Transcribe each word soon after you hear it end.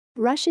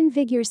Russian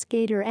figure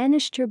skater Anna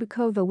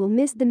Shcherbakova will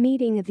miss the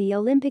meeting of the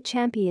Olympic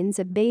champions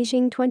of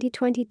Beijing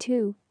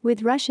 2022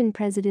 with Russian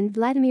President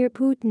Vladimir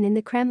Putin in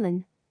the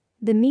Kremlin.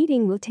 The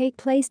meeting will take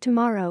place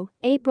tomorrow,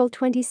 April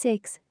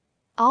 26.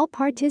 All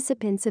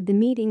participants of the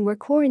meeting were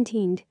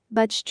quarantined,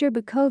 but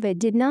Shcherbakova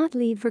did not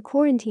leave for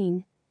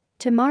quarantine.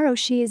 Tomorrow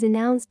she is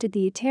announced at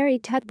the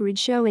Atari Tutbridge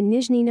show in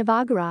Nizhny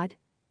Novgorod.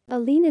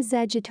 Alina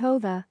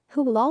Zhedgetova,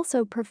 who will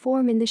also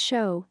perform in the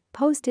show,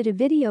 posted a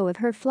video of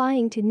her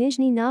flying to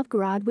Nizhny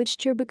Novgorod with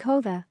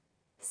Shcherbakova.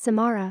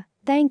 "Samara,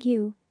 thank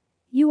you.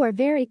 You are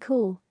very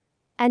cool.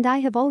 And I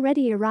have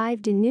already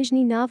arrived in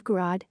Nizhny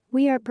Novgorod,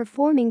 we are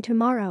performing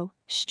tomorrow,"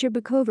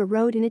 Shcherbakova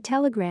wrote in a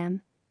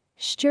telegram.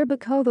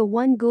 Shcherbakova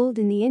won gold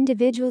in the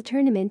individual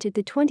tournament at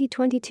the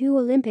 2022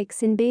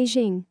 Olympics in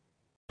Beijing.